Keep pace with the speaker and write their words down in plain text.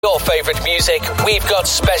Your favourite music, we've got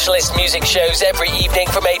specialist music shows every evening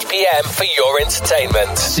from 8 p.m. for your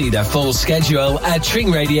entertainment. See the full schedule at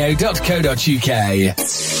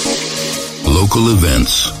tringradio.co.uk. Local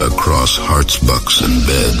events across hearts, bucks and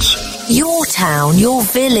beds. Your town, your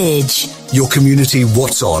village. Your community,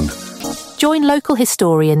 what's on? Join local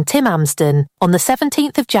historian Tim Amsden on the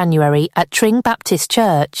 17th of January at Tring Baptist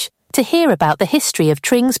Church to hear about the history of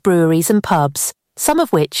Tring's breweries and pubs, some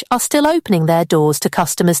of which are still opening their doors to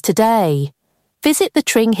customers today. Visit the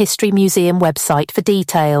Tring History Museum website for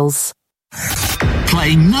details.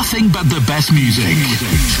 Playing nothing but the best music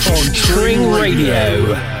on Tring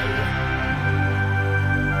Radio.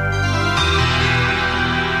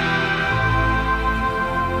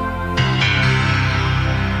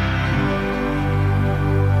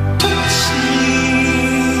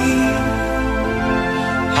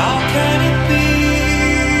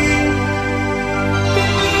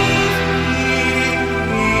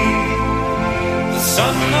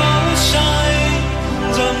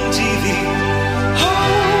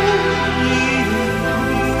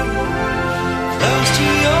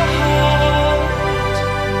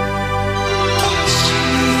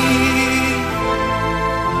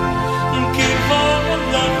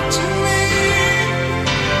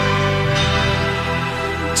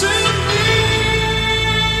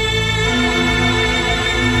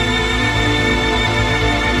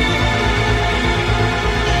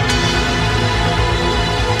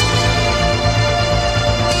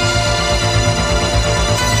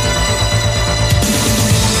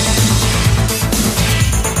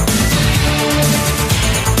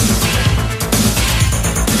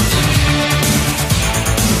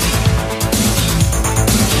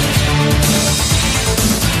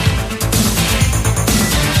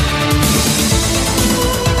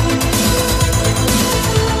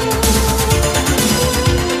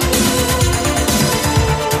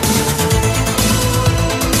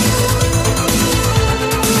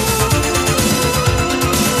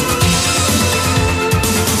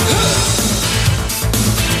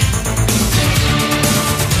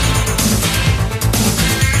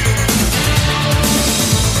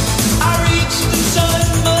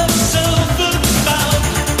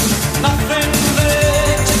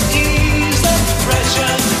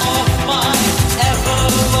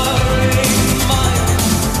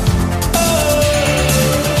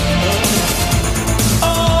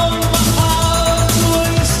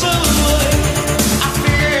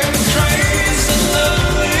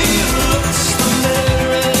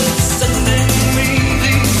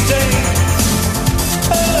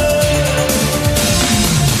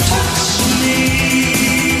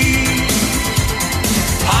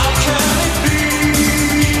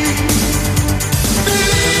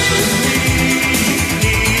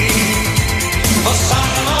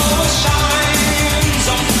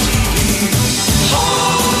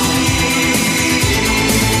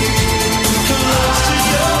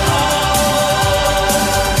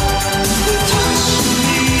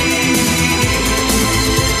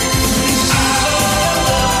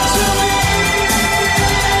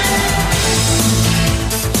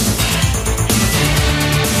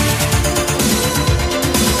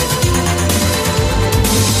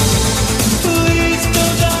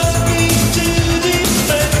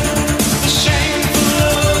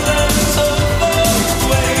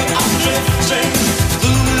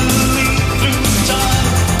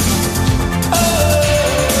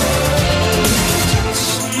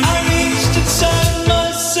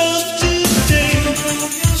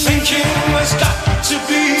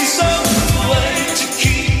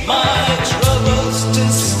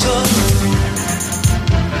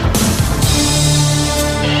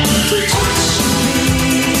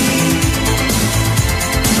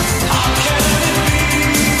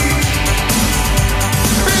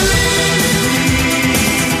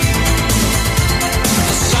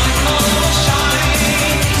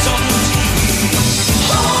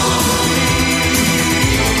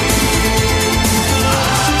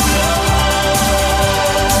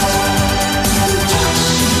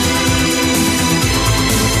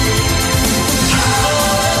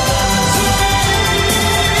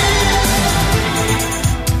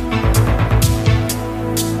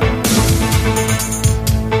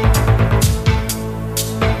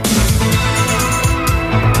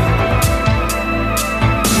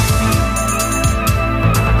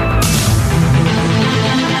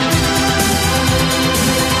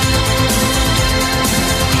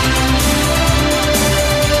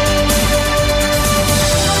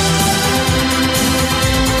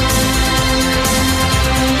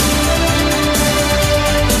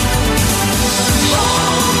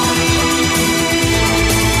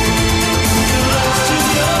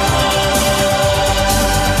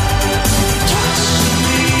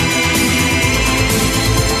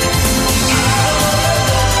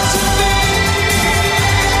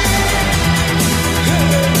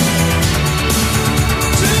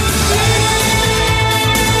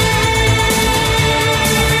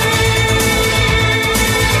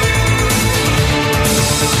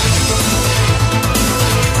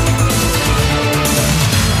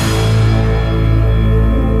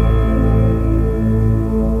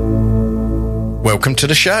 Welcome to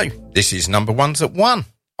the show. This is Number Ones at 1.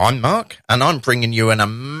 I'm Mark, and I'm bringing you an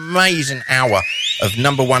amazing hour of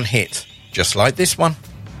number one hits, just like this one.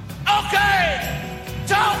 Okay,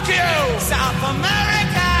 Tokyo, South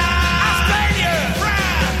America, Australia,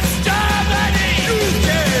 France, Germany, UK,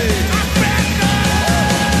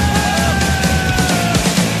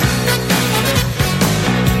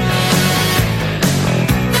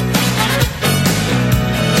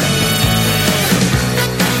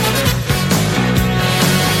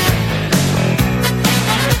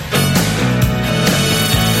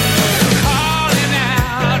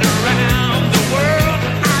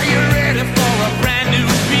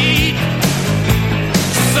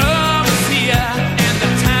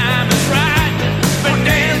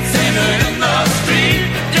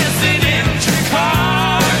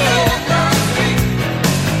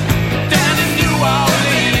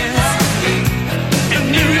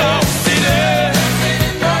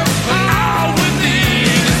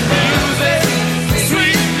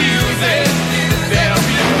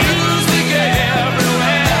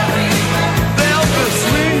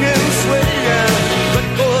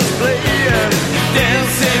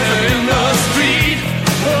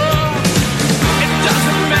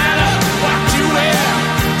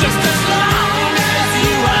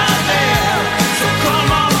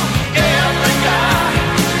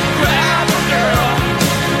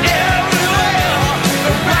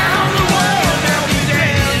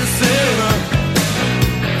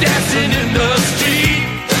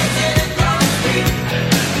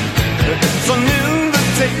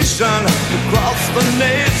 across the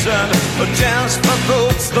nation, a chance for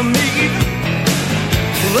folks to meet.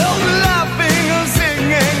 Well, laughing and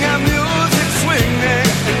singing and music swinging,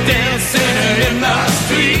 dancing in the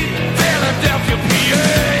street, Philadelphia, PA,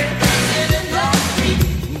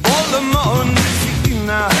 Baltimore,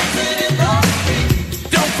 Louisiana.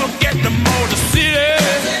 Don't forget the Motor City,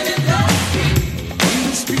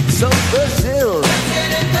 the streets of Brazil,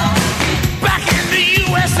 back in the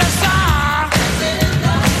USSR.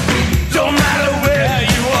 Don't matter where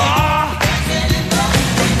you are,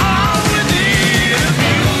 all we need is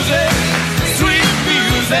music, sweet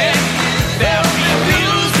music. There'll be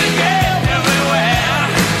music everywhere.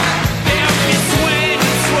 There'll be swinging,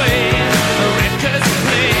 swaying, the records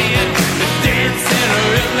playing, dancing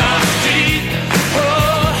in the street.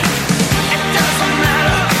 Oh, it doesn't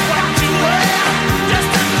matter what you wear,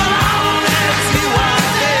 just as long as you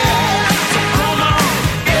are there. So come on,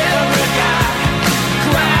 every guy,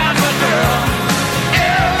 grab a girl.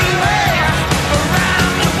 Everywhere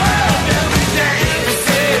around the world, every day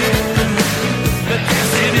they're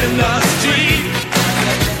dancing in the street.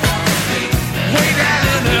 Way down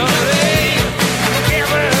in LA,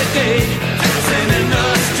 every day dancing in the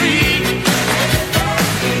street.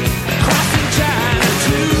 Crossing China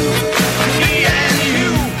too, me and you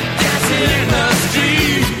dancing in the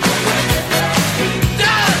street.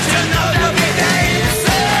 Don't you know that we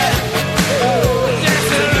dancing,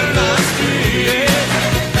 dancing in the street?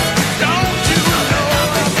 Don't you know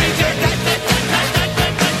that we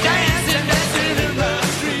dancing in the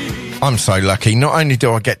street? I'm so lucky. Not only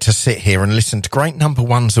do I get to sit here and listen to great number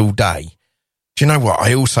ones all day, do you know what?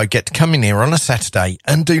 I also get to come in here on a Saturday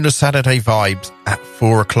and do the Saturday Vibes at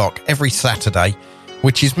 4 o'clock every Saturday,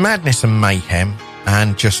 which is madness and mayhem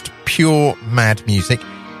and just pure mad music.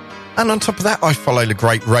 And on top of that, I follow the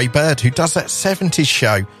great Ray Bird, who does that 70s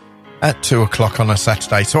show at 2 o'clock on a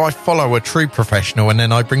Saturday. So I follow a true professional and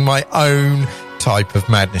then I bring my own type of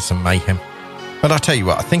madness and mayhem. But I tell you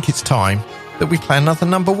what, I think it's time that we play another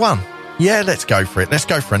number one. Yeah, let's go for it. Let's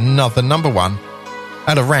go for another number one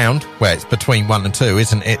at a round where it's between 1 and 2,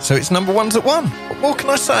 isn't it? So it's number ones at 1. What more can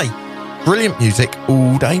I say? Brilliant music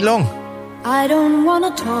all day long. I don't want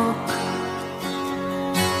to talk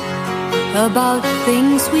about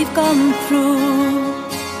things we've gone through,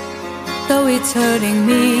 though it's hurting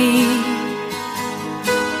me.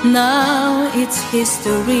 Now it's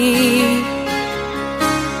history.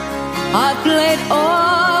 I played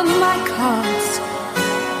all my cards,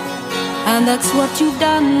 and that's what you've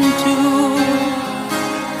done too.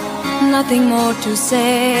 Nothing more to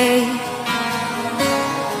say,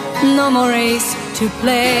 no more race to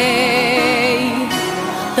play.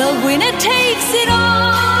 The winner takes it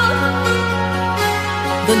all,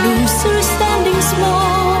 the loser standing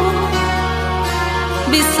small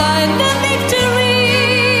beside the victory.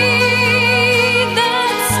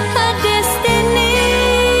 That's her destiny.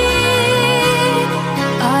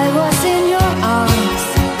 I was in your arms,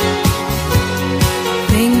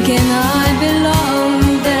 thinking I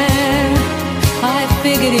belonged there. I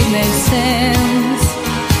figured it made sense,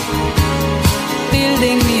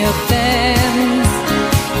 building me a fence,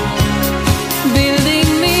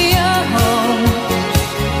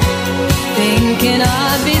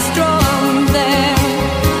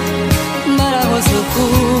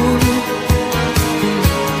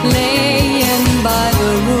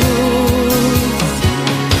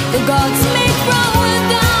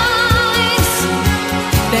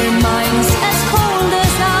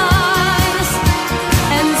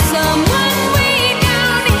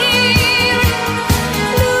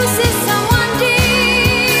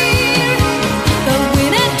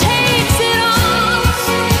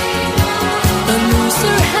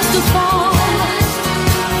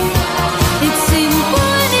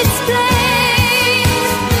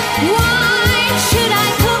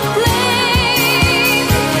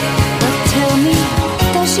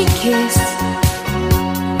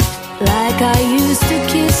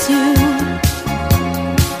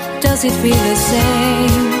 Does it feel the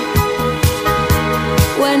same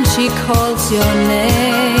when she calls your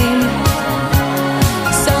name?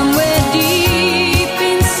 Somewhere deep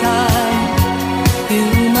inside, you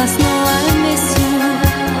must know I miss you.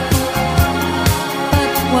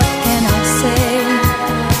 But what can I say?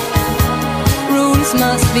 Rules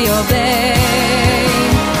must be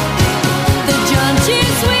obeyed. The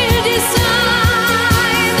judges will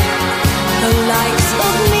decide the likes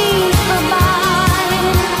of me or mine.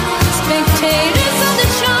 Spectators of the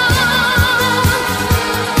show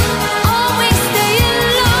always stay in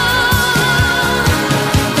love.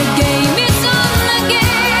 The game is on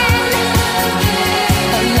again.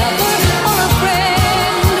 A lover or a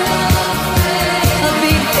friend, a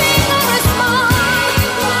big thing or a small,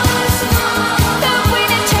 the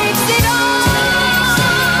winner takes it all.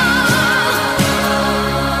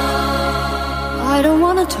 I don't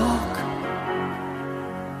wanna talk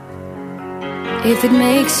if it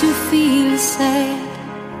makes you feel sad,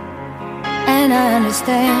 and I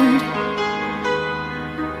understand.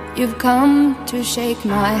 You've come to shake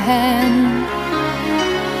my hand.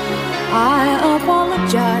 I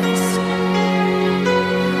apologize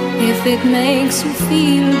if it makes you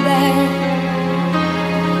feel bad,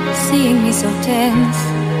 seeing me so tense,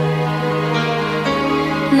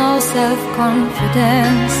 no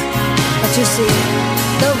self-confidence. But you see,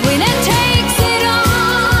 the winner takes it all.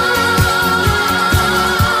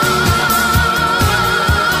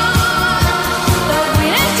 The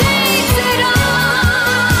winner takes it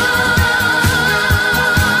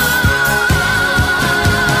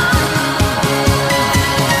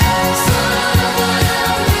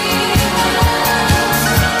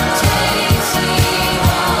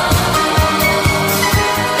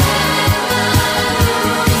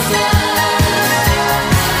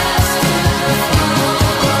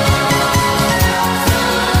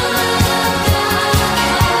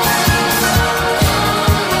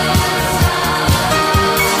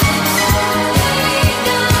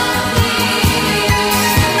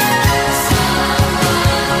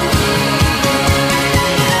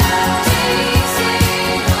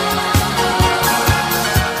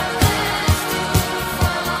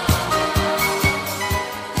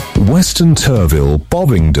Western Turville,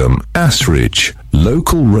 Bovingdon, Ashridge,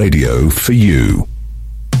 local radio for you.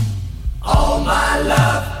 All my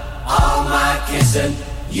love, all my kissing,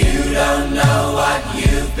 you don't know what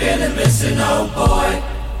you've been missing, oh boy.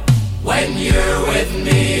 When you're with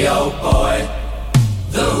me, oh boy,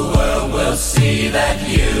 the world will see that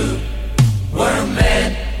you were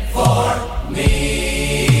meant for me.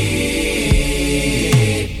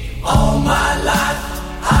 All my life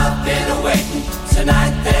I've been waiting.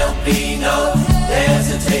 Tonight there'll be no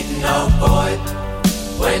hesitating, oh boy.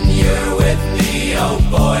 When you're with me, oh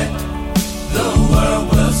boy, the world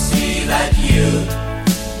will see that you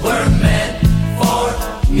were meant for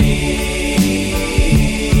me.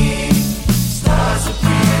 Stars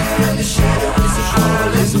appear and the shadow is a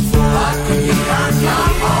hole, is a fool. I can be on my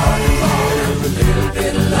heart and roll. A little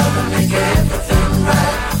bit of love and make everything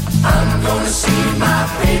right. I'm gonna see my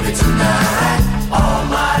baby tonight. All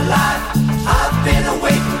my life I've been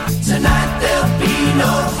waiting. Tonight there'll be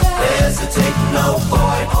no hesitating, oh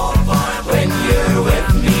boy, oh boy. When you're with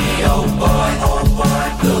me, oh boy,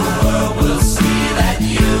 the world will see that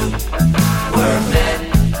you were meant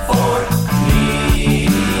for me.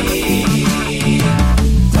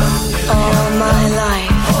 All my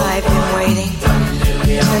life I've been waiting.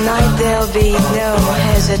 Tonight there'll be no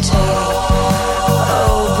hesitating.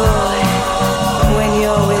 Oh boy, when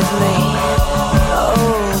you're with me, oh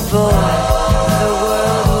boy.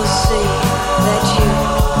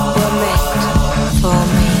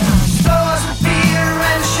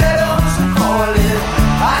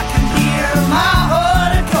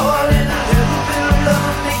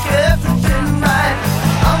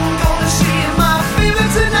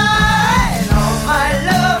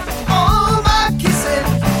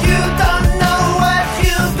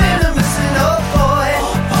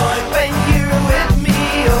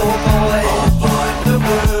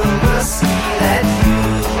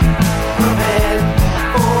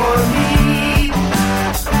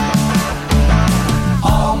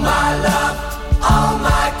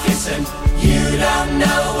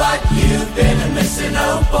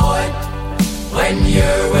 When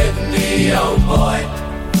you're with me, oh boy,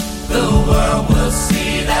 the world will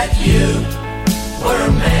see that you were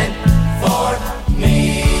meant for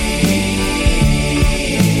me.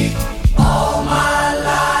 All my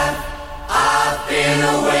life I've been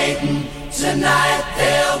waiting. Tonight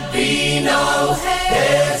there'll be no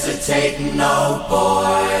hesitating, oh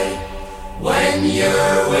boy. When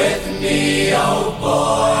you're with me, oh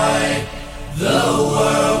boy, the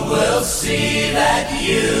world will see that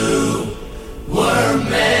you were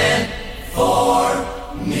meant for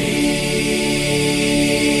me.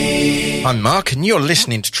 I'm Mark, and you're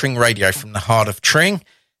listening to Tring Radio from the heart of Tring.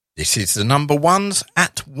 This is the number ones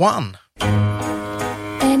at 1.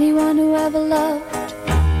 Anyone who ever loved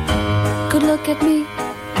could look at me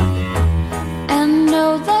and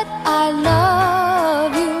know that I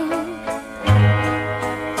love you.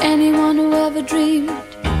 Anyone who ever dreamed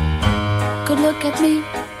could look at me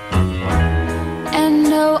and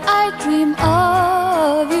know I dream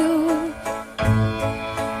of you.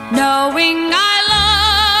 Knowing I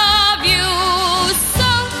love you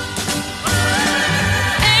so.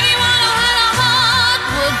 Anyone who had a heart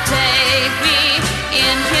would take me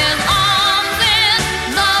in his arms and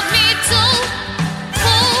love me too.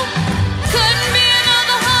 Couldn't be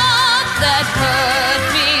another heart that hurt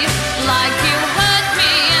me like you hurt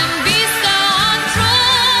me and be so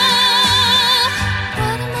untrue.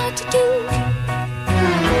 What am I to do?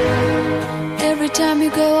 Every time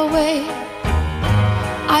you go away,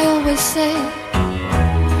 I always say,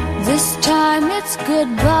 this time it's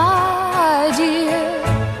goodbye, dear.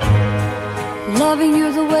 Loving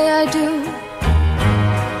you the way I do,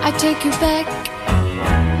 I take you back.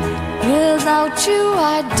 Without you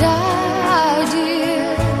I die,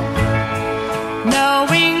 dear.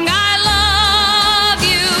 Knowing I love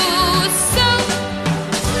you so.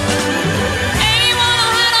 Anyone who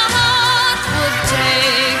had a heart would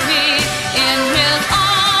take me in his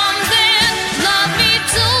arms and love me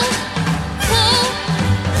too.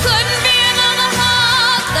 Couldn't be another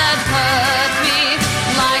heart that hurt me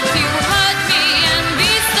like you hurt me and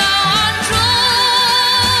be so untrue.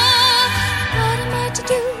 What am I to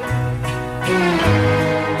do?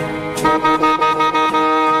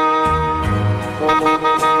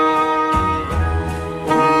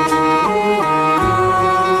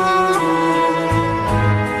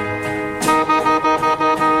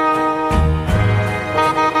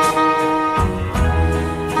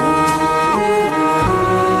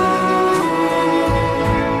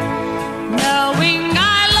 Knowing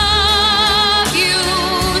I love you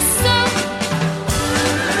so.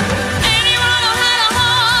 Anyone who had a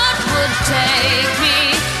heart would take me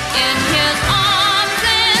in his arms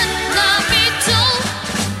and love me too.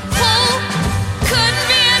 Couldn't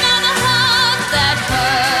be another heart that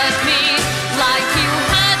hurt me like you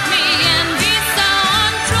hurt me and be so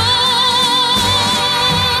untrue.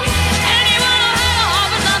 Anyone who had a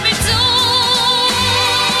heart would love me too.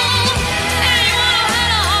 Anyone who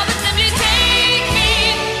had a heart would simply take me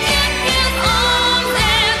in his arms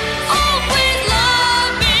and always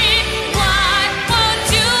love me. Why won't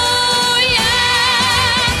you? Yeah.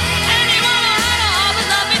 Anyone who had a heart would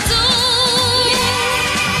love me too.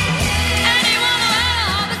 Anyone who had a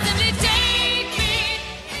heart would simply take me.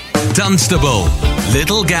 Dunstable,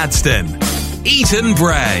 Little Gadsden, Eaton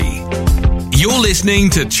Bray. You're listening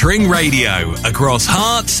to Tring Radio across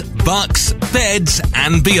Hearts, Bucks, Beds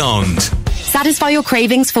and beyond. Satisfy your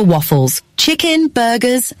cravings for waffles, chicken,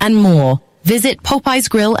 burgers and more. Visit Popeye's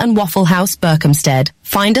Grill and Waffle House, Berkhamsted.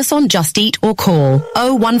 Find us on Just Eat or call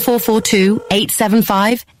 01442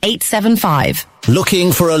 875 875.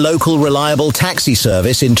 Looking for a local reliable taxi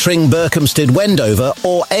service in Tring, Berkhamsted, Wendover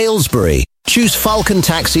or Aylesbury? Choose Falcon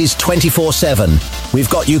Taxis 24/7. We've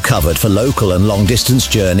got you covered for local and long-distance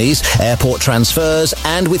journeys, airport transfers,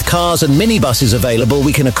 and with cars and minibuses available,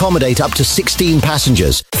 we can accommodate up to 16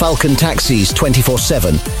 passengers. Falcon Taxis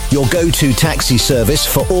 24/7, your go-to taxi service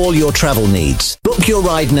for all your travel needs. Book your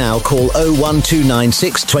ride now. Call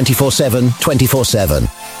 01296 247 247.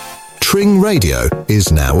 Tring Radio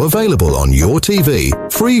is now available on your TV,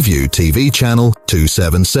 Freeview TV channel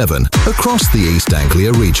 277, across the East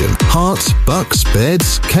Anglia region. Hearts, Bucks,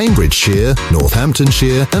 Beds, Cambridgeshire,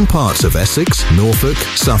 Northamptonshire and parts of Essex, Norfolk,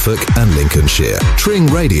 Suffolk and Lincolnshire. Tring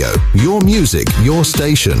Radio, your music, your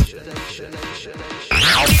station.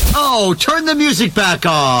 Oh, turn the music back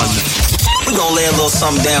on. We're gonna lay a little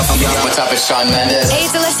something down for y'all. What's up, it's Shawn Mendes. Hey,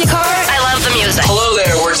 Celestia Carr. I love the music. Hello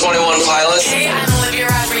there, we're 21 Pilots. Hey, I'm Olivia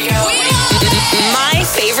Rodrigo. My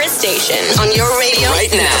favorite station on your radio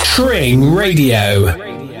right now. Tring Radio.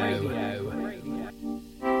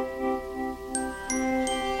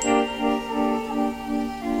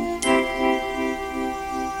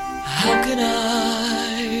 How can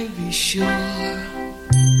I be sure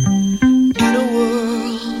in a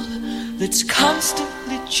world that's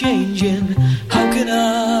constantly changing? How can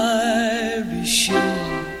I be sure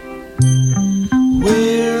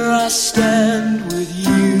where I stand with you?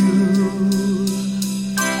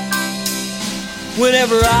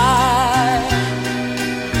 Whenever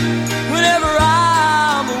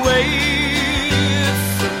I'm away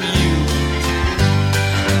from you,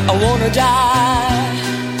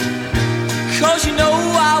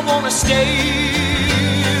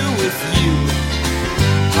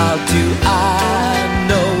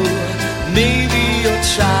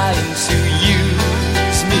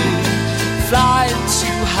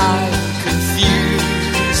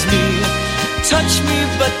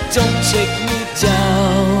 take me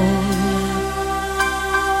down.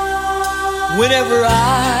 Whenever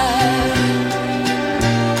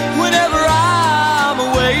I'm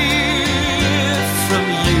away from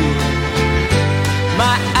you,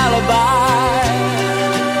 my alibi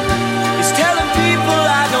is telling people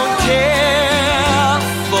I don't care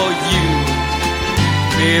for you.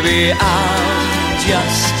 Maybe I'm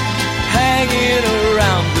just hanging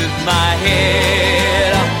around with my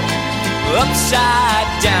head upside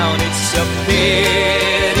down. It's a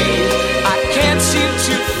pity I can't seem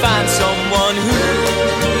to find someone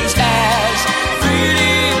who's as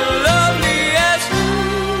pretty and lovely as you.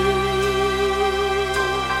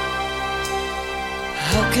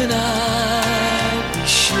 How can I be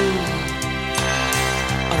sure?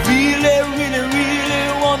 I really, really, really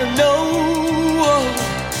wanna know.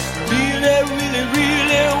 Really, really,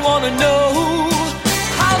 really wanna know.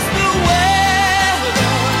 How's the weather?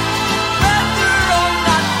 Whether or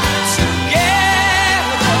not we're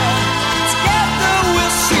together, together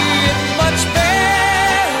we'll see it much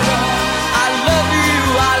better. I love you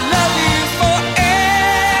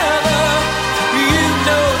forever. You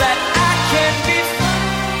know that I can't be free.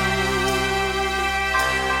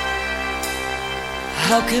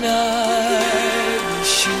 How can I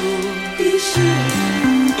be sure?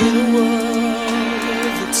 In a world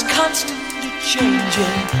that's constantly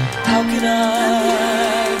changing, how can I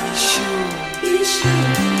be sure?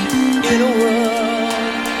 In a world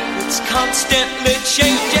that's constantly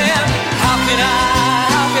changing, how can I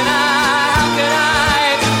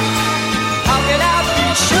be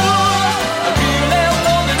sure? I really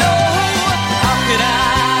wanna know. How can I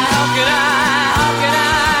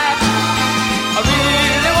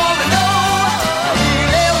really wanna know. I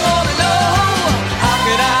really wanna know. How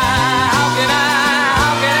can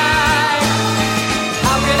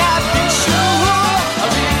I be sure? I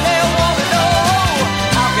really wanna know.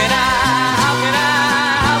 How can I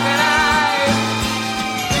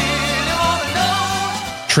really wanna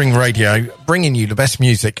know? Tring Radio, bringing you the best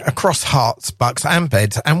music across hearts, bucks and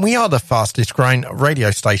beds, and we are the fastest growing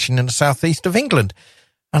radio station in the southeast of England.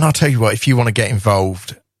 And I'll tell you what, if you want to get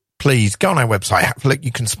involved, please go on our website, have a look.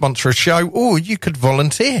 You can sponsor a show, or you could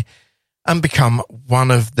volunteer and become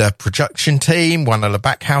one of the production team, one of the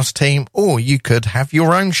backhouse team, or you could have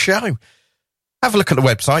your own show. Have a look at the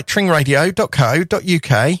website,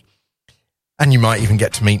 tringradio.co.uk, and you might even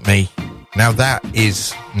get to meet me. Now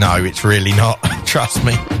it's really not. Trust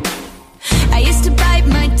me. I used to bite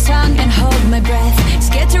my tongue and hold my breath,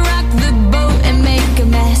 scared to rock the boat and make a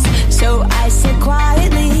mess. So I said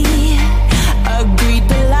quietly, agreed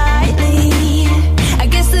politely. I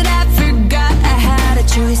guess that I forgot I had a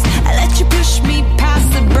choice. I let you push me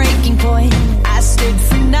past the breaking point. I stood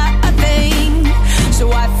for nothing,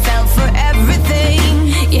 so I fell for everything.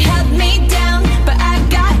 You held me down, but I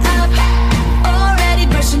got up, already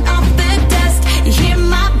brushing off the dust. You hear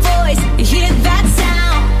my voice, you hear that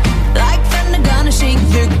sound, like thunder gonna shake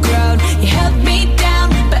the ground. You held me down,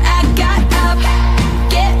 but I got up.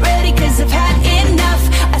 Get ready, 'cause I've had enough.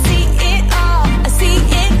 I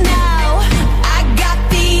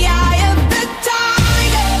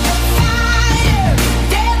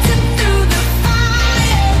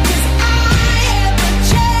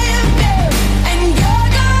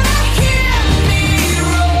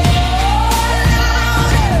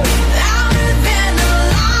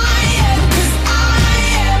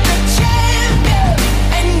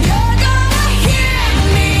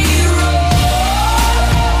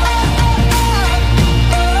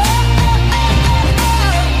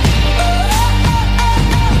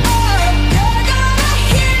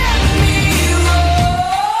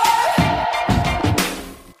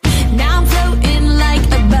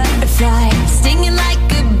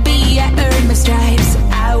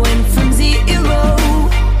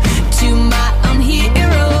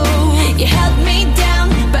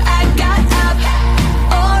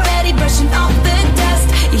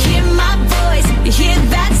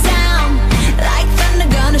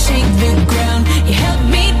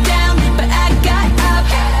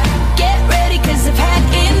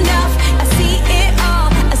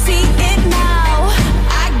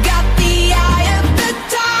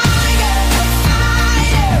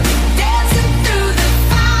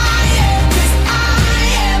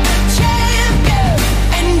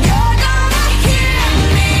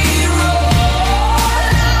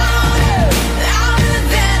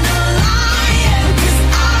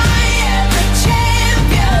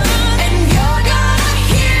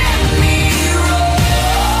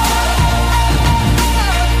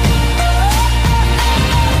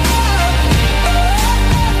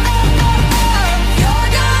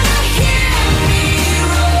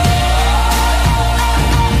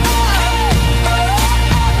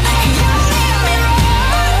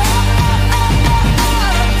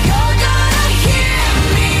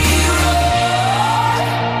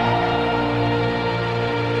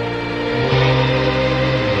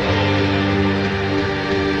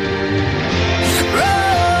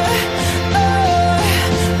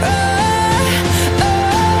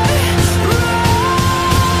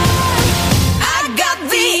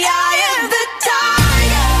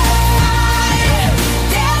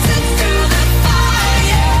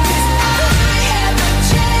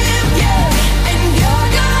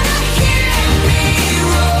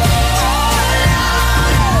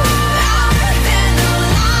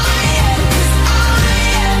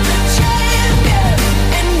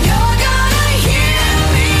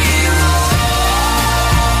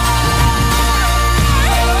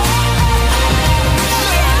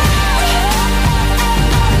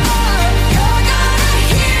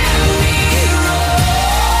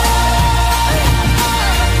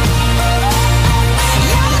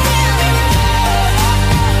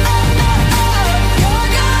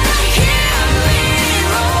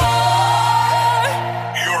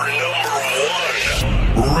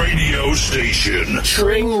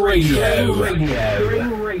Radio.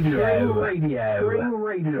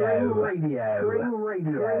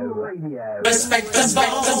 Respect the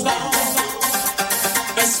ball.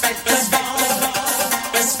 Respect the ball.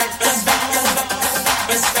 Respect the ball.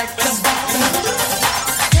 Respect the ball.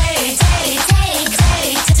 Take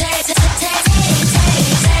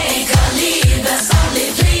or leave us. Only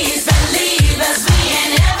please believe us. We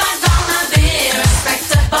ain't ever gonna be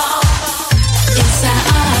respectable. It's our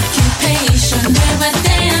occupation. We're a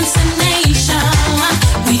dancing nation.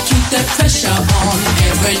 We keep the pressure on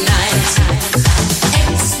every night.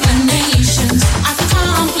 Explanations are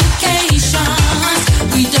complications.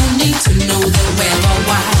 We don't need to know the where or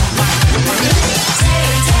why.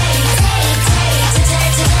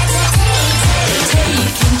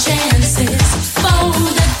 Taking chances,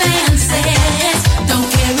 bold advances. Don't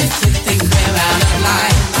care if you think we're out of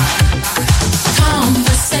line.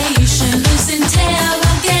 Conversation is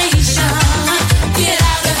interrogation. Get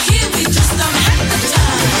out of here, we just don't have the time.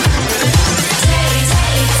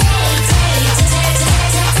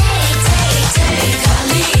 Take or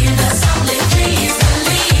leave us, only please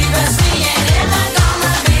believe us. We ain't ever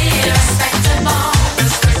gonna be respectable.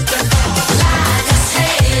 Like us,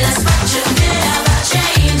 hate us, but you never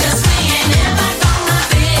change us. We ain't never gonna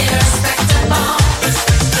be respectable.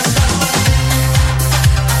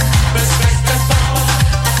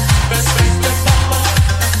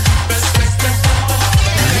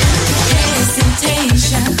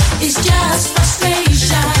 Hesitation is just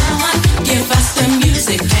frustration. Give us the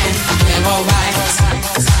music and we're alright.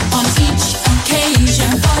 On each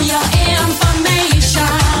occasion, for your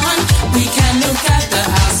information, we can look after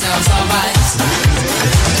ourselves alright.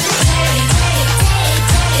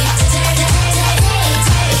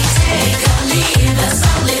 Take or leave us,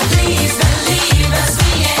 only please believe us.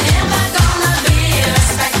 We ain't ever gonna be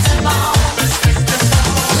respectable.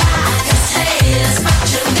 Like us, hate us, but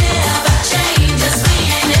you never change us. We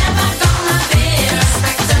ain't never gonna be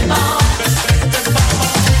respectable.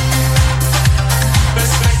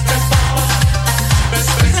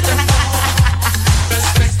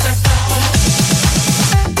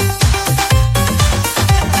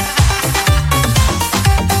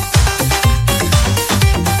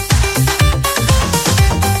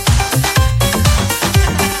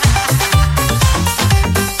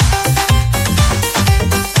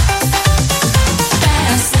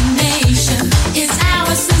 Fascination is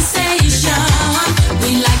our sensation. We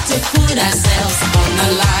like to put ourselves on the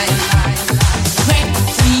line.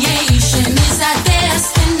 Recreation is our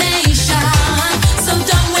destination. So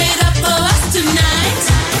don't wait up for us tonight.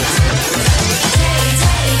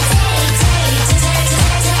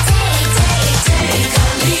 Take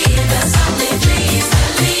or leave us, only please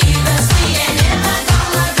believe us. We ain't never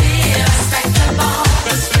gonna be respectable.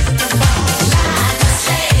 Like us,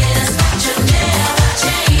 hate us, but you never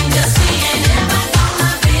change us. We ain't never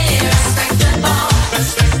gonna be respectable.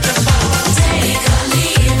 Take or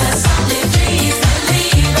leave us, only please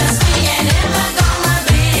believe us. We ain't never gonna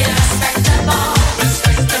be respectable.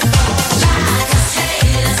 Like us,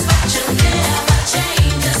 hate us, but you never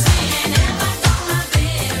change us. We ain't never gonna be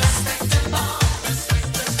respectable.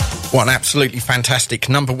 What an absolutely fantastic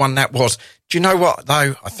number one that was. Do you know what,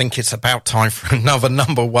 though? I think it's about time for another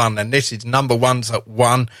number one, and this is number ones at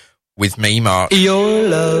one with me, Mark. Your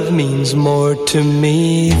love means more to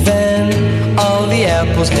me than all the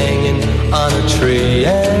apples hanging on a tree.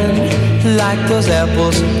 And like those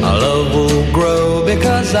apples, our love will grow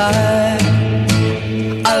because I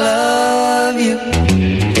love you.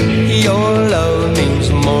 Your love means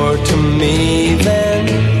more to me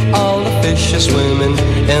than all the fishes swimming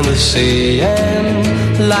in the sea. And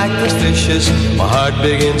like those fishes, my heart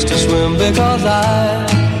begins to swim because I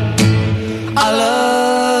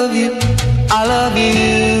love you. I love you.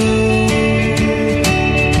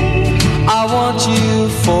 I want you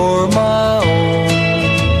for my own.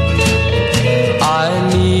 I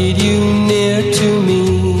need you near to me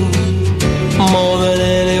more than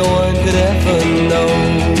anyone could ever know.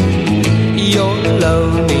 Your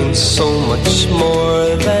love means so much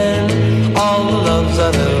more than all the loves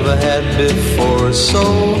I've ever had before. So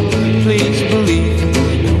please believe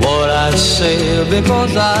in what I say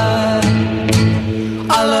because I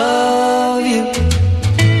love you.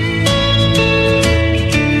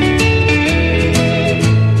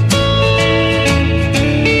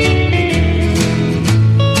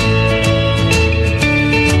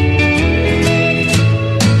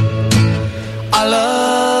 I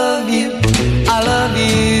love you. I love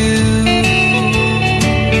you.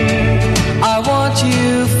 I want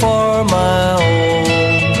you for my own.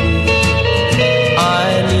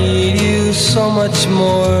 I need you so much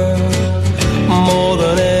more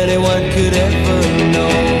than anyone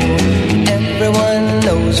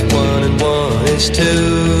it's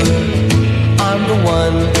two. I'm the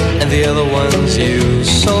one and the other one's you.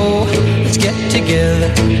 So let's get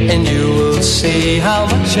together and you will see how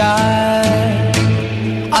much I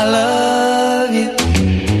love you.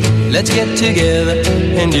 Let's get together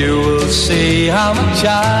and you will see how much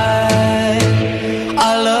I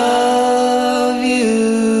love you.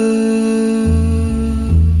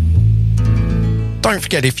 Don't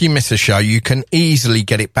forget, if you miss a show, you can easily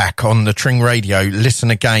get it back on the Tring Radio Listen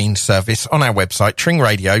Again service on our website,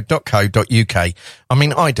 tringradio.co.uk. I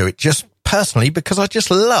mean, I do it just personally because I just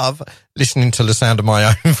love listening to the sound of my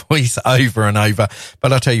own voice over and over.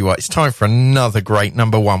 But I'll tell you what, it's time for another great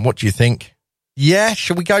number one. What do you think? Yeah,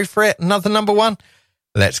 shall we go for it? Another number one?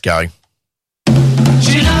 Let's go. She loves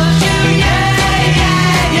you, yeah,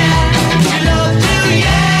 yeah, yeah. She loves you,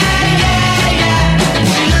 yeah, yeah, yeah.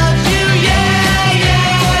 She loves you, yeah,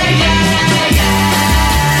 yeah, yeah, yeah.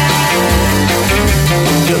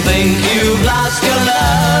 You think you've lost your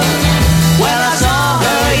love? Well, I saw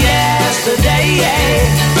her yesterday.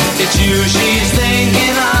 It's you she's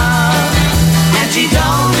thinking of, and she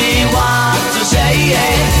told me what to say.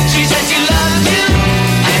 She said she loves you,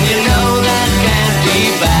 and you know that can't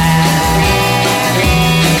be bad.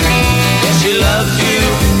 Yes, she loves you,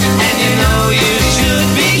 and you know you should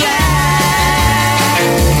be glad.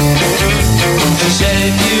 She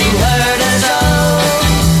said you hurt her so,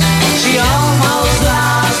 she almost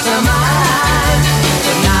lost her mind.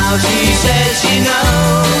 But now she says she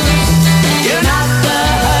knows you're not the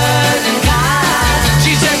hurting kind.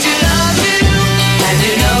 She said she loves you, and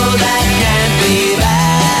you know that can't be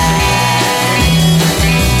bad.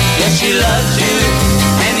 Yes, she loves you,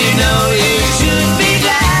 and you know you should be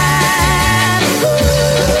glad.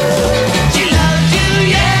 She loves you,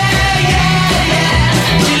 yeah, yeah, yeah.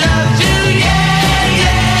 She loves you, yeah,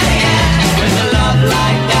 yeah, yeah. With a love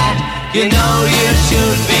like that, you know you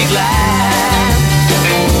should be glad.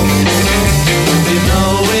 You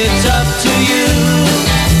know it's up to you.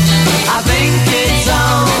 I think it's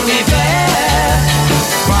only fair.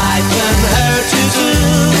 Pride can hurt you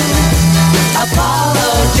too.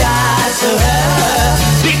 Apologize to her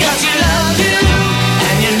because she loves you,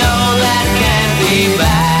 and you know that can't be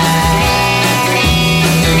bad.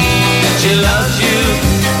 She loves you,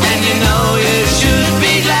 and you know you should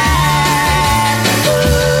be glad.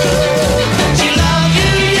 She loves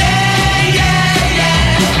you, yeah, yeah, yeah.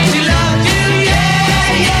 She loves you,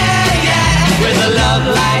 yeah, yeah, yeah. With a love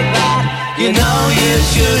like that, you know you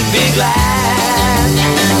should be glad.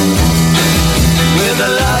 With a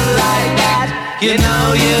love like that, you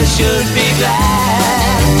know you should be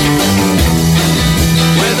glad.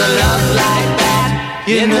 With a love like that,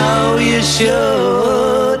 you know you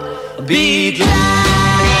should be glad.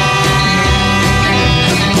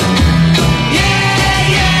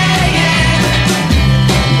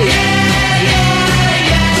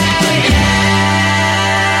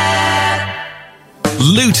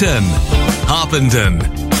 Luton, Harpenden,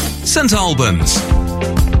 St Albans.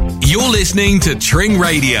 You're listening to Tring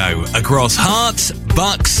Radio across Hearts,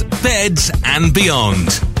 Bucks, Beds and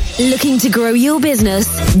beyond. Looking to grow your business,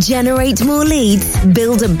 generate more leads,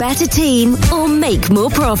 build a better team, or make more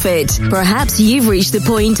profit? Perhaps you've reached the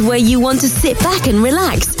point where you want to sit back and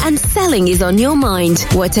relax, and selling is on your mind.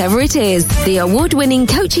 Whatever it is, the award-winning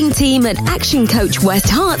coaching team at Action Coach West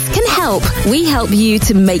Hearts can help. We help you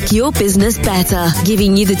to make your business better,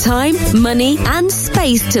 giving you the time, money, and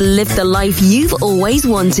space to live the life you've always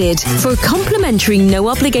wanted. For a complimentary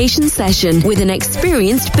no-obligation session with an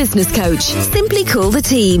experienced business coach, simply call the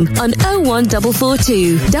team on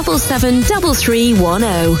 01442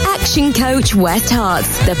 773310. Action Coach West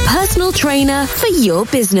Hearts, the personal trainer for your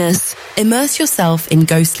business. Immerse yourself in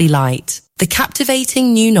ghostly light. The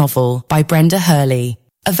captivating new novel by Brenda Hurley.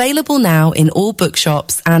 Available now in all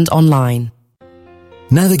bookshops and online.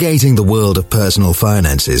 Navigating the world of personal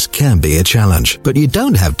finances can be a challenge, but you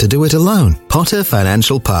don't have to do it alone. Potter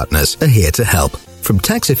Financial Partners are here to help. From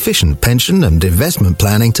tax-efficient pension and investment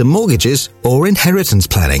planning to mortgages or inheritance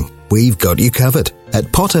planning, we've got you covered.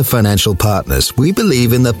 At Potter Financial Partners, we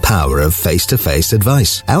believe in the power of face-to-face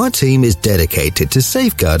advice. Our team is dedicated to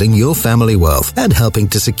safeguarding your family wealth and helping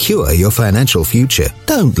to secure your financial future.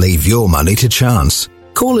 Don't leave your money to chance.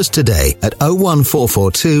 Call us today at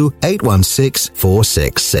 01442 816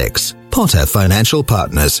 466. Potter Financial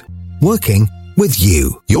Partners. Working With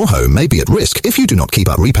you, your home may be at risk if you do not keep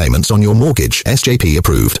up repayments on your mortgage. SJP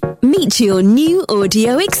approved. Meet your new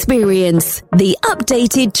audio experience, the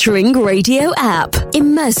updated Tring Radio app.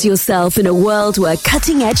 Immerse yourself in a world where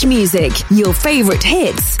cutting-edge music, your favorite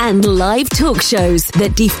hits, and live talk shows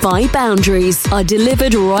that defy boundaries are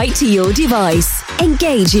delivered right to your device.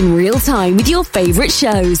 Engage in real time with your favorite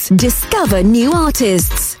shows. Discover new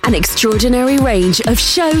artists, an extraordinary range of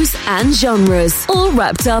shows and genres, all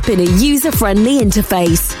wrapped up in a user-friendly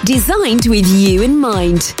interface designed with you in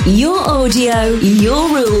mind. Your audio, your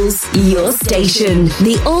rules, your station.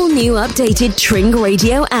 The all-new updated Tring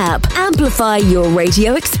Radio app. Amplify your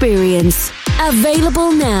radio experience.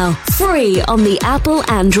 Available now, free on the Apple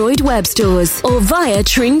Android web stores or via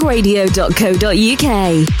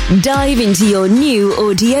tringradio.co.uk. Dive into your new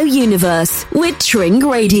audio universe with Tring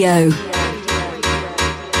Radio.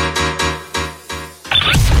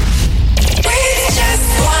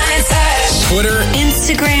 Twitter,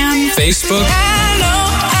 Instagram, Facebook. I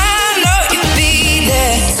know you'll be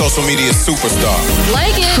there. Social media superstar.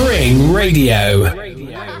 Like it. Tring Radio. Yo, I'll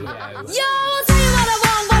tell you what I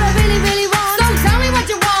want, what I really, really want. Don't tell me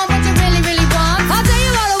what you want, what you really, really want. I'll tell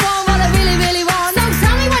you what I want, what I really, really want. Don't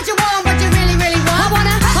tell me what you want, what you really, really want. I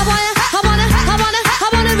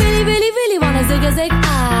wanna really, really, really wanna zig a zig.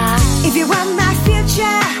 If you want my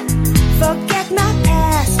future, forget my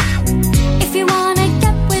past. If you wanna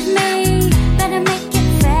get with me, better make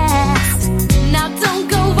it fast. Now don't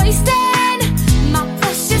go wasting my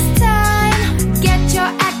precious time. Get your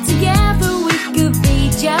act together, we could be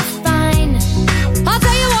just fine. I'll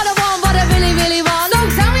tell you what I want, what I really, really want.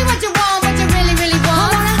 Don't tell me what you want, what you really, really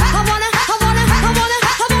want. I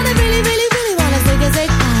wanna really, really, really wanna zig a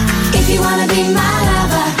zig. If you wanna be my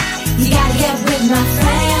lover, you gotta get with my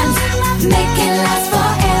friends. Make it last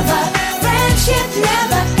forever. Friendship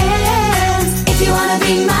never ends. If you wanna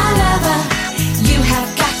be my lover, you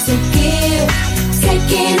have got to give.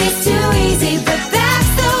 Taking is too easy, but that's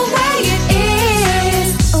the way it is.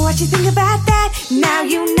 What you think about that? Now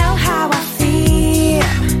you know how I feel.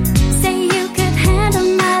 Say you could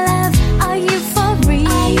handle my love. Are you for real? I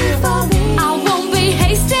won't be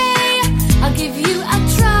hasty. I'll give you a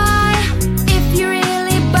try. If you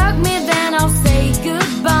really bug me, then I'll say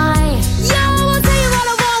goodbye. Yo, I'll tell you what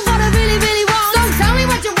I want, what I really, really want. Don't tell me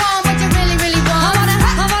what you want, what you really, really want. I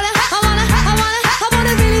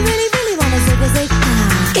wanna really, really, really wanna zig a zig.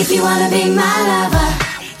 If you wanna be my lover,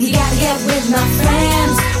 you gotta get with my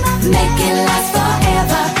friends. Make it last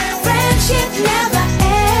forever. Friendship never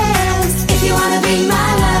ends. If you wanna be my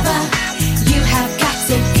lover, you have got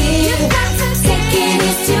to give. Taking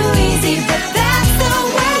is too easy, but that's the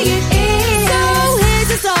way it is. So here's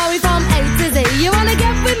the story from A to Z. You wanna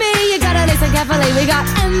get with me, you gotta listen carefully. We got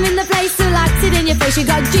M in the place who likes it in your face. You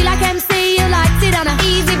got G like MC, who likes it on a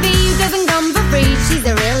easy V, who doesn't come for free. She's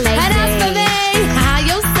a real lady. And as for me, how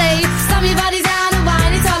you'll say, stomp your body down and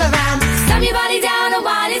wine it all around. Stomp your body down and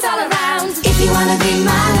wine it all around. If you wanna be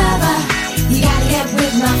my lover, you gotta get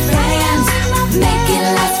with my friends. Make it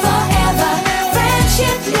last forever.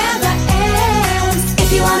 Friendship never ends. If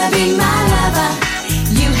you wanna be my lover,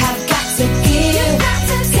 you have got to give.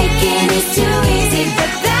 Taking is too easy,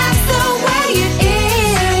 but that's the way it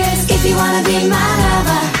is. If you wanna be my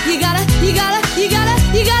lover, you gotta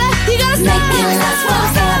make it last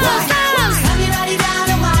forever. Stomp your body down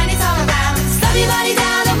and wine it all around. Stomp your body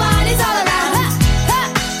down and wine it all around.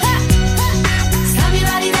 Stomp your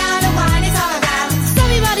body down and wine it all around.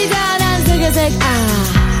 Stomp your body down and zig a zig.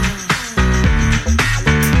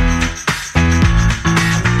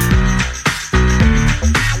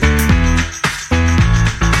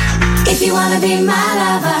 If you wanna be my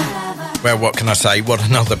lover. Well, what can I say? What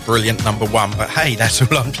another brilliant number one. But hey, that's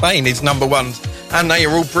all I'm playing is number ones. And they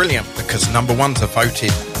are all brilliant because number ones are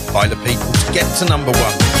voted by the people to get to number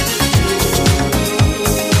one.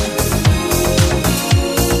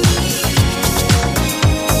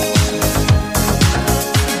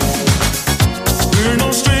 We're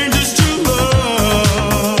no strangers to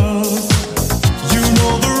love. You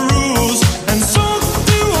know the rules, and so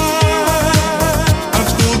do I. I've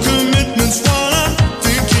still commitments while I'm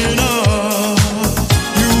thinking of.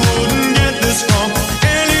 You wouldn't get this from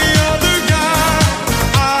any other guy.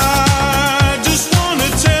 I just wanna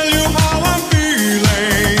tell you how I'm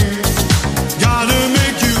feeling.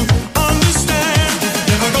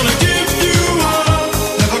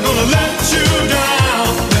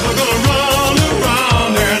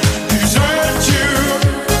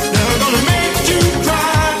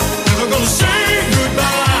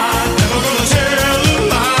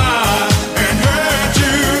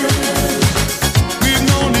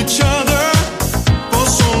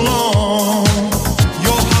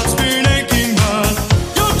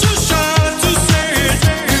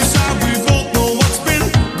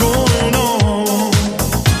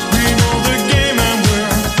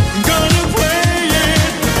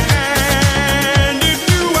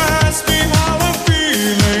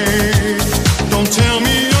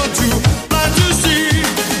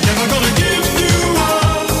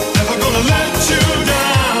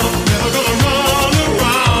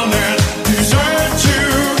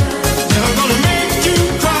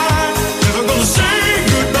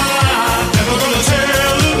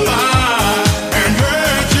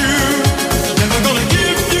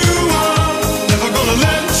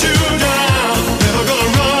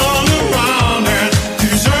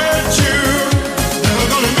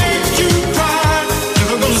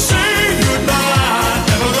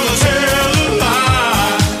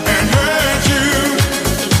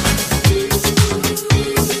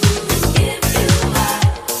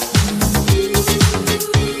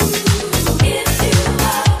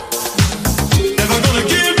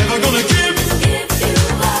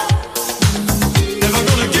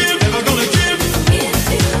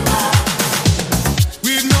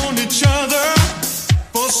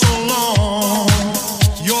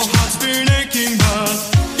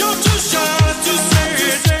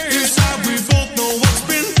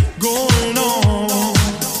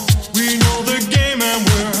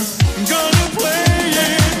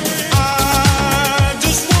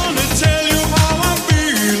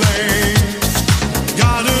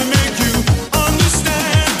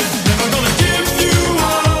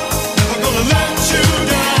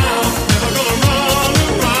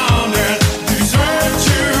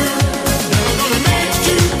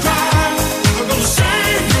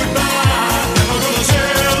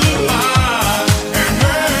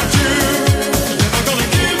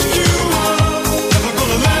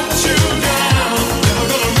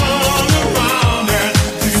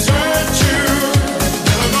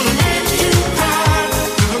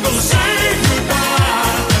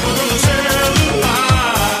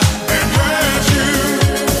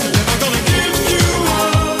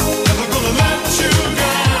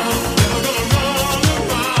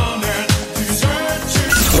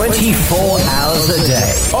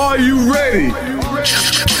 Are you ready?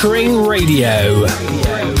 Tring Radio.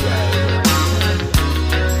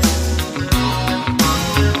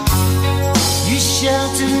 You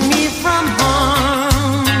sheltered me from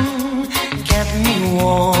harm, kept me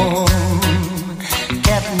warm,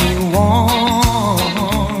 kept me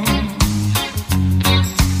warm.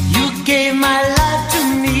 You gave my life to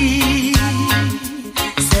me,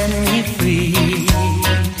 set me free,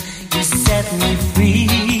 you set me free.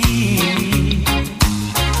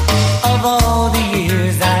 Of all the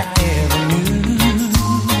years I ever knew,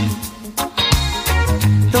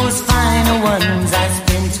 those final ones I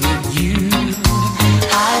spent with you,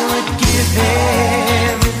 I would give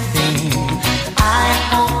everything I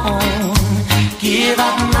own, give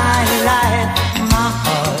up my life, my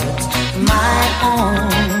heart, my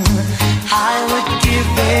own. I would give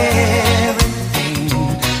everything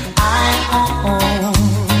I own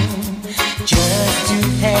just to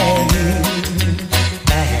have you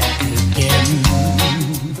back again.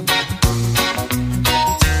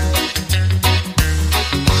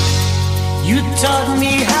 You taught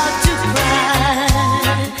me how to cry.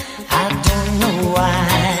 I don't know why,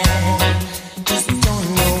 just don't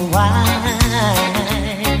know why.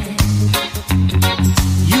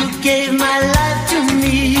 You gave my life to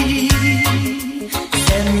me,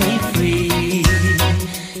 set me free,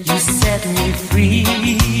 you set me free.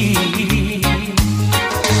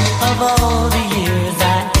 Of all the years I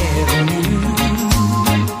ever knew,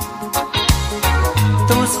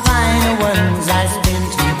 those final ones I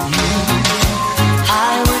spent with you, I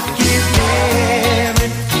would give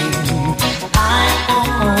everything I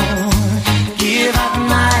own, give up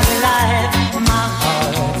my life, my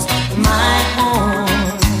heart, my own.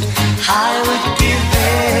 I would give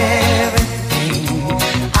everything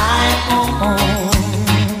I own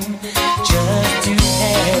just to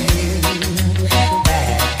have you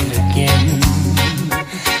back again,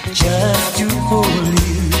 just to hold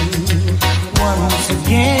you once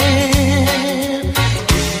again.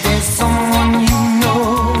 If there's someone you know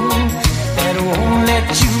that won't let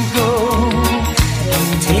you go, and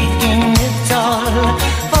taking it all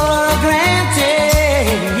for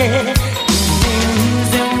granted, yeah. You may lose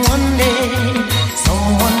them one day,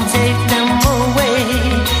 someone take them away,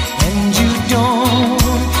 and you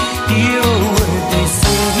don't hear a word they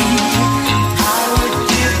say. I would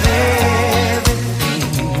give everything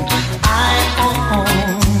I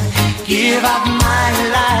own, give up my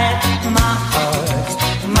life, my heart,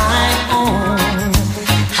 my own.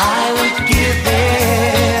 I would give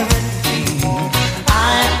everything I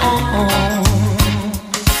own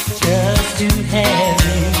just to have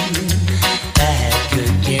you back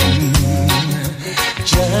again,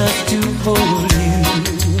 just to hold you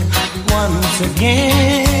once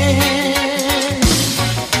again.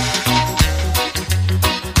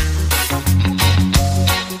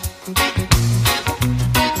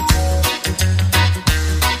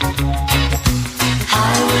 I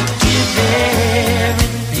would give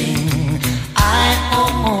everything I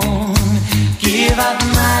own, give up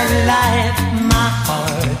my life, my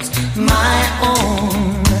heart, my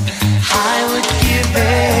own. I would give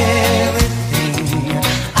everything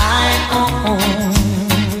I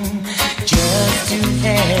own just to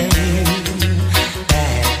have you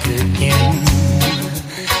back again,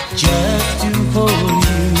 just to hold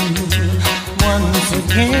you once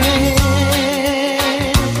again.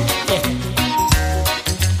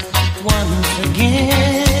 Once again,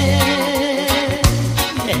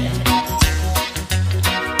 yeah.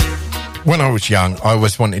 When I was young, I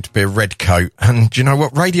always wanted to be a red coat. And do you know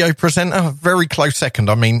what? Radio presenter, very close second.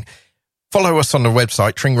 I mean, follow us on the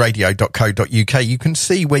website, tringradio.co.uk. You can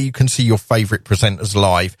see where you can see your favourite presenters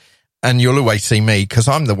live. And you'll always see me because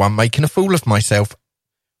I'm the one making a fool of myself.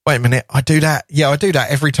 Wait a minute, I do that. Yeah, I do that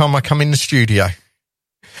every time I come in the studio.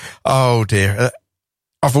 Oh, dear.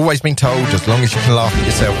 I've always been told as long as you can laugh at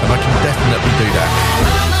yourself, and I can definitely do that.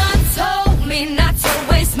 Mama told me not to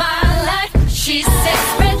waste my life. She said,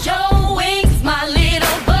 spread your wings, my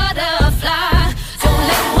little butterfly. Don't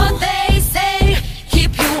let what they say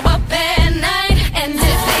keep you up at night. And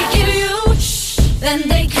if they give you shh, then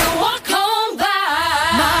they can walk on by.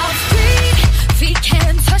 My feet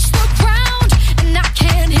can't touch the ground, and I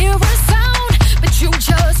can't hear a sound. But you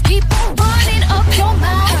just keep on running up your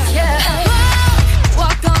mouth, yeah.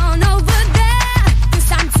 Walk on over there,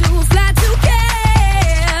 'cause I'm too flat to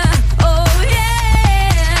care.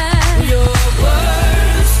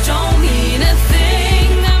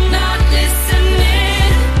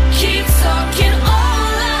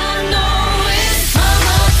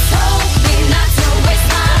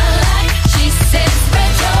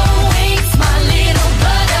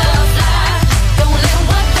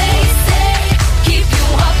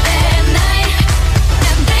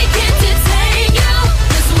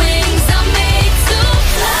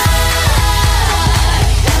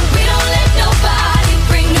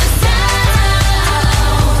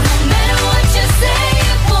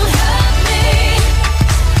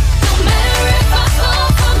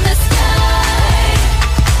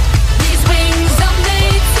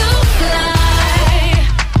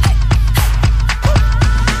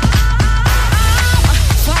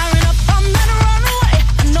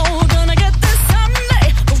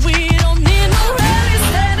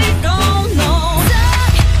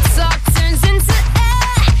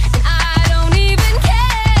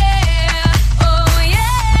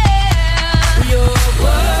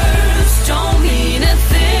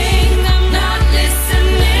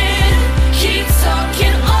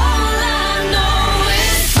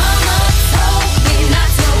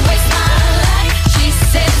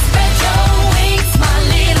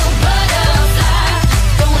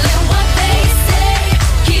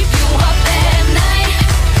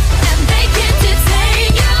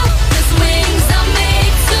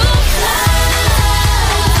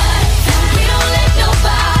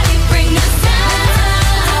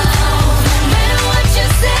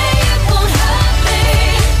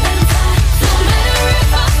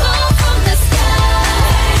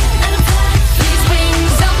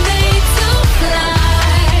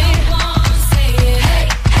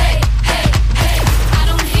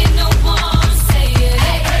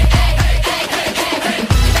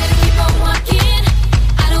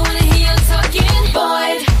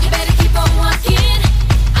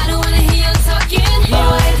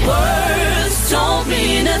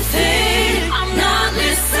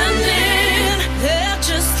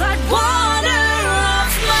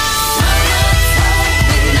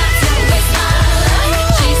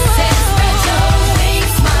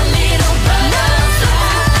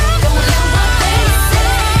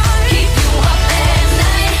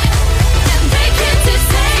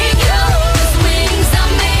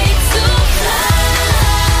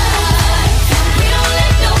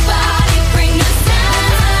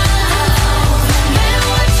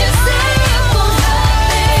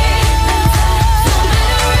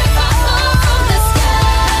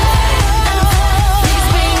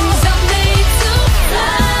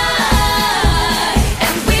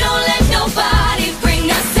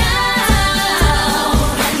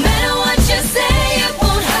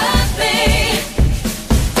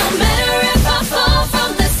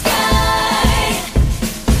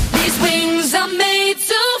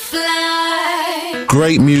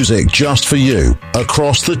 great music just for you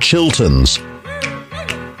across the Chilterns.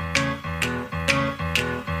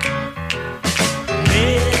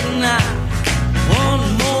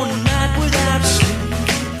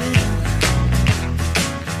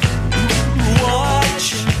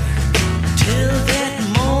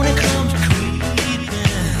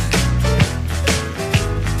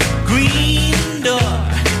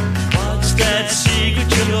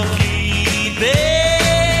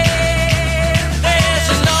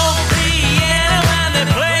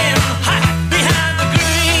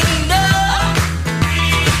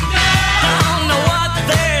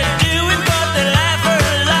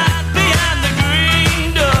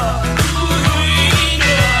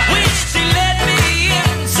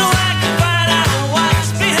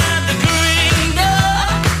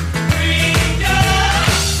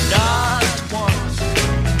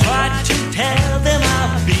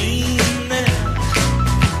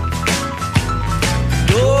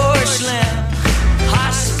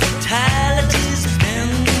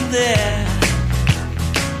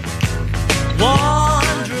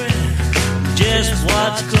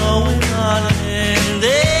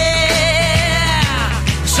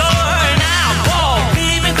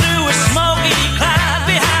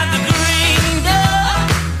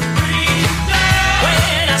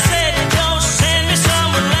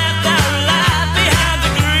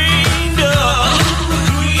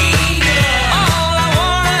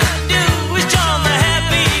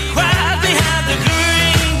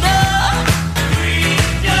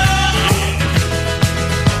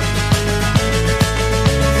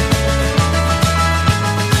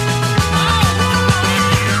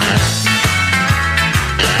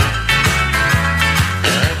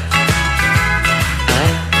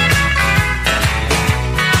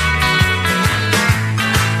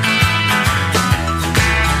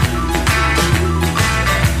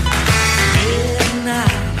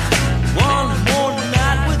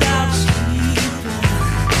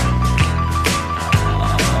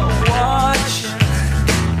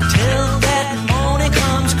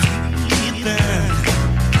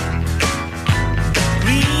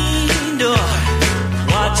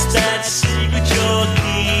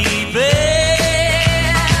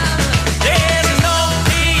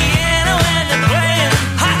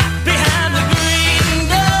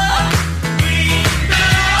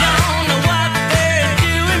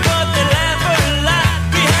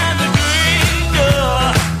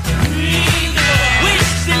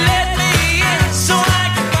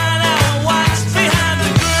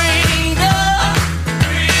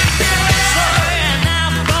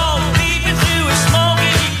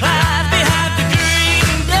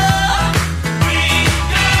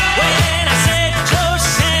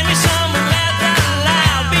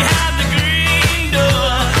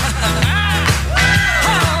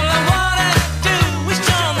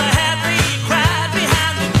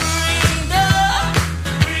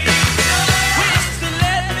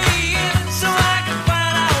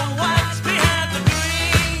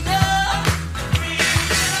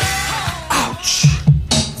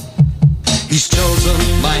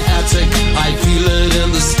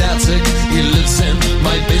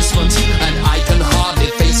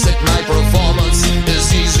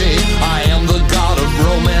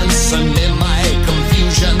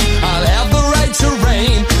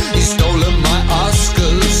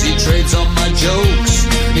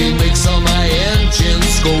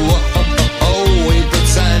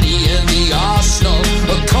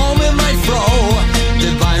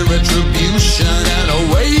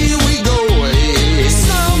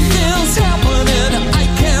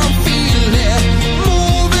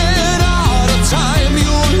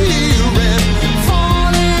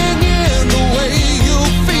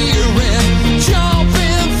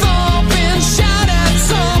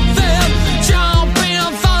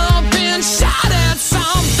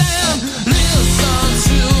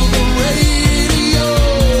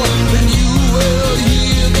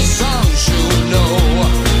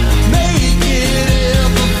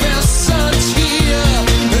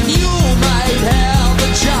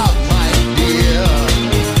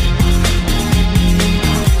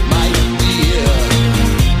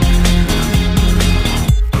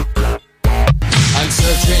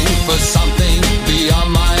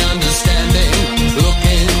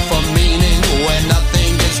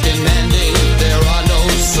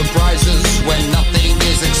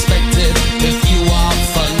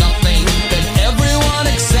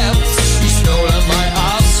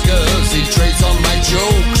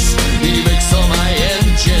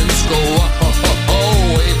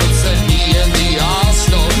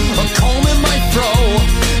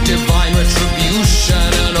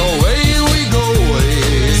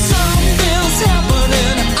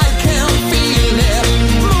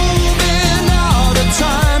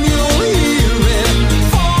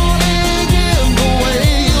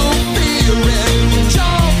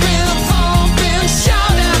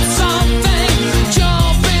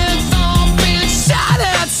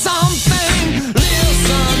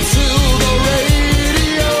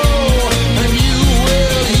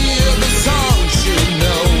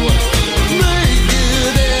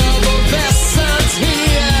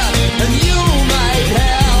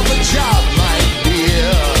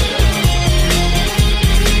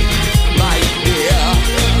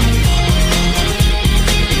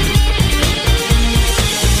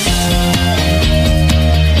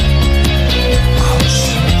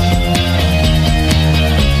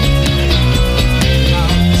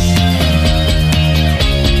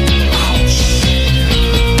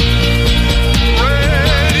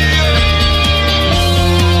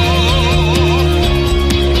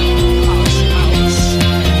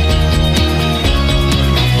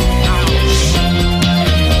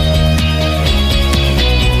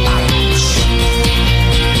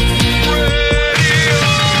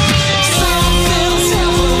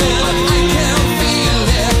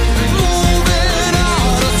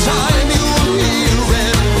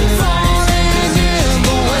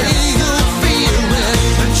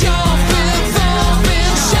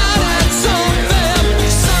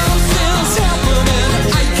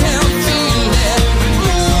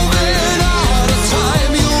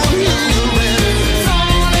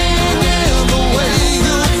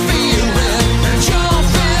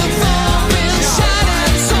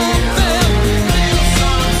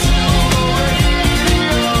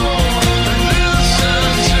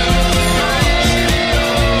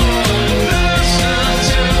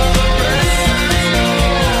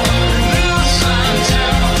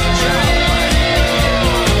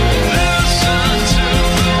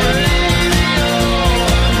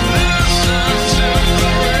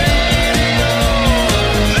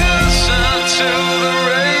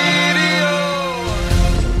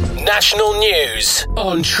 international news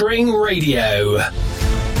on Tring Radio.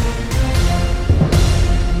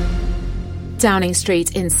 Downing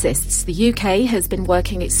Street insists the UK has been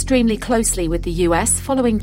working extremely closely with the US following